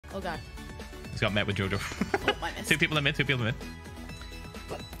Oh god. He's got met with Jojo. Oh, my miss. Two people in mid. Two people in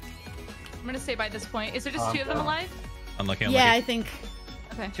mid. I'm gonna stay by this point. Is there just 2 of them alive? Unlucky. Yeah, I think.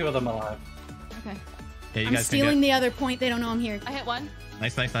 Okay. 2 of them alive. Okay. Yeah, you I'm guys stealing can the other point. They don't know I'm here. I hit 1.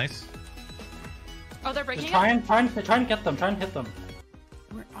 Nice, nice, nice. Oh, they're breaking Just it? try and get them. Try and hit them.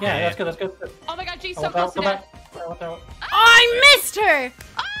 Yeah, that's good. That's good. Oh my god, G's Oh, so close to go death. back. Oh, I missed her!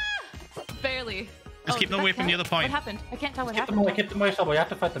 Barely. Just keep them away from the other point. What happened? I can't tell what Keep them happened. away. Keep them away, Shovel. You have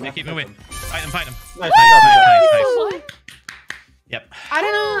to fight them. Yeah, keep them away. Fight them, fight them. Nice, Nice. Yep. I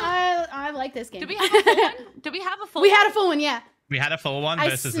don't know. I like this game. Did we have a full one? Did we have a full We had a full one, yeah. We had a full one I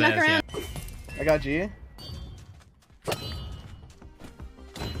versus snuck theirs, around. yeah. I got G.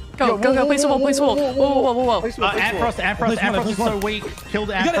 Go, go, go, place a wall, place a wall. Whoa, whoa, whoa, whoa. Airfrost is so weak. Killed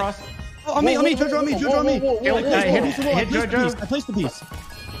Airfrost. Oh, on me, Jojo, on me, Hit Jojo. I placed the piece.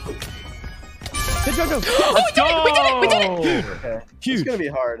 Hit Jojo. Oh, we did it! We did it! Okay. It's gonna be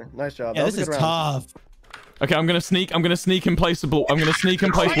hard. Nice job. Yeah, this is tough. Okay, I'm gonna sneak and place the ball. I'm gonna sneak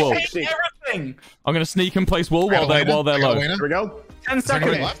and place wall. Everything. I'm gonna sneak and place wall while they're low. Here we go. 10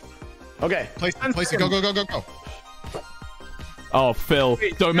 seconds. Okay. Place it. Go. Oh, Phil,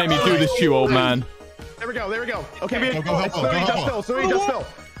 don't make me do this to you, old man. There we go. Okay. Go help him. Just Phil.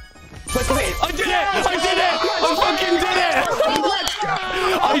 I did it! I fucking did it!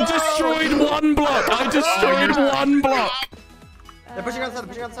 I destroyed one block. They're pushing on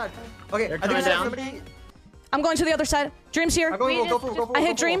the side. Okay, They're I think coming down. somebody. I'm going to the other side. Dream's here. Go for wall. I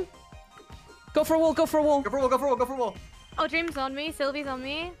hit Dream. Go for wall. Go for wall. Oh, Dream's on me. Sylvie's on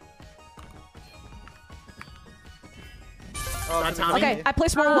me. Okay, I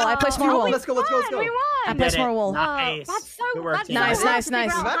placed more wall. Let's go. We won. I placed more wall. Nice. That's so Good work, team. Nice.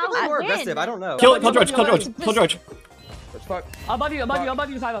 Might be more aggressive. I don't know. Kill George. Let's fuck. Above you,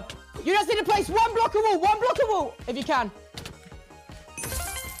 Cyber. You just need to place one block of wall, if you can.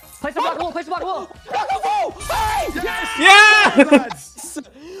 Place a block of wall. Block of wall! Hey! Yes!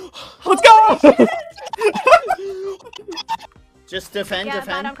 Let's go! Just defend.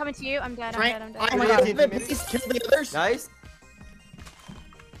 Bad, I'm coming to you. I'm dead. I'm dead. Oh my god. Please kill the others. Nice.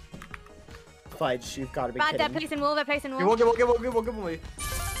 Fudge, you've got to be Bad, kidding they're placing wall. They're placing Give wall. me.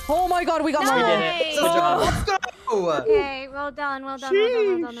 Oh my god, we got more. Nice. Let's go. Okay, well done.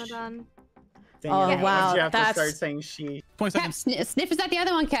 Oh wow, You have to that's start saying she. Cap, Sniff is that the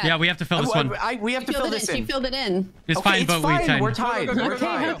other one, Cap? Yeah, we have to fill this one. We have to fill this in. She filled it in. It's Okay, fine, but we We're tied.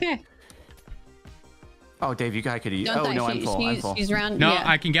 Okay. Oh, Dave, you guys could eat. Don't Oh no, I'm full. she's around. No, yeah.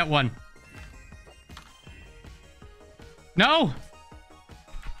 I can get one. No!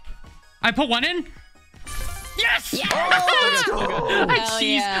 I put one in? Yes! Oh,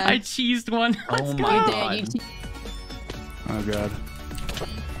 I cheesed one. Oh You my did. god. You Oh god.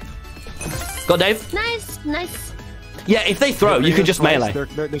 Go, Dave. Nice. Yeah, if they throw, you can just melee.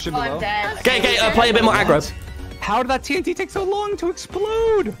 They should be low. Okay, play a bit more aggro. How did that TNT take so long to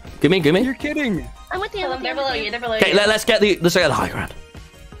explode? Give me. You're kidding. I'm with you. They're below you. Okay, let's get the high ground.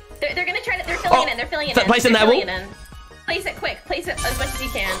 They're gonna try to. They're filling it in. They're filling it in. Place in there, filling it in. Place it quick. Place it as much as you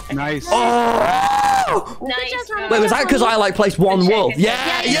can. Nice. Oh! Nice. Wait, was that because I placed one wall?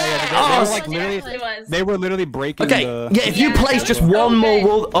 Yeah. They were literally breaking. Okay, yeah. If you place just one more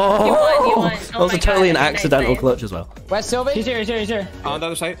wall, that was totally an accidental clutch as well. Where's Sylvie? He's here. On the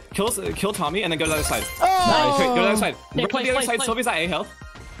other side. Kill Tommy and then go to the other side. Oh! Go to the other side. Yeah, Run to the other side. place. Sylvie's at A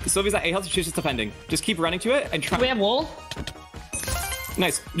health. She's just defending. Just keep running to it and try. Do we have wall?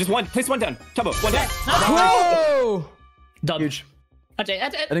 Nice. Just one. Place one down. Tubbo, one down. Whoa! Dub. Huge. That's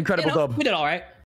it. An incredible dub. We did all right.